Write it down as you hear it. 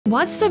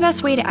What's the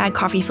best way to add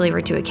coffee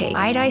flavor to a cake?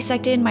 I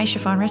dissected my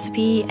chiffon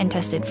recipe and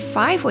tested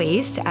 5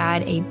 ways to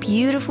add a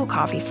beautiful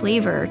coffee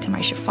flavor to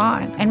my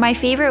chiffon. And my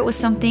favorite was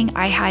something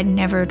I had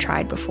never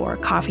tried before,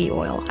 coffee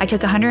oil. I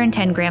took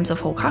 110 grams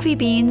of whole coffee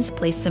beans,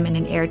 placed them in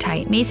an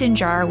airtight mason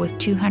jar with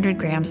 200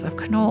 grams of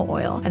canola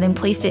oil, and then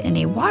placed it in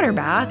a water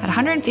bath at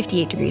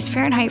 158 degrees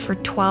Fahrenheit for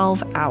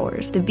 12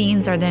 hours. The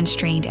beans are then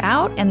strained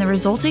out, and the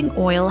resulting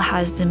oil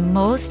has the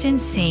most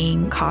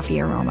insane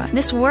coffee aroma.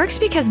 This works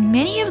because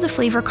many of the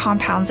flavor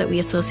compounds that we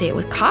associate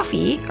with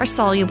coffee are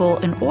soluble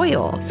in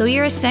oil, so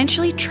you're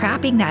essentially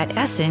trapping that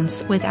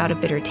essence without a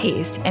bitter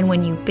taste. And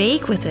when you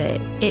bake with it,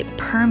 it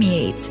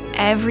permeates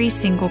every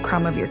single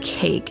crumb of your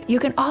cake. You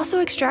can also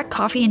extract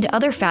coffee into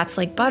other fats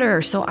like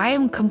butter, so I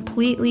am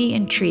completely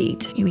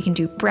intrigued. We can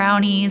do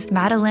brownies,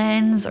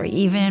 madeleines, or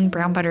even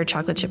brown butter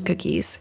chocolate chip cookies.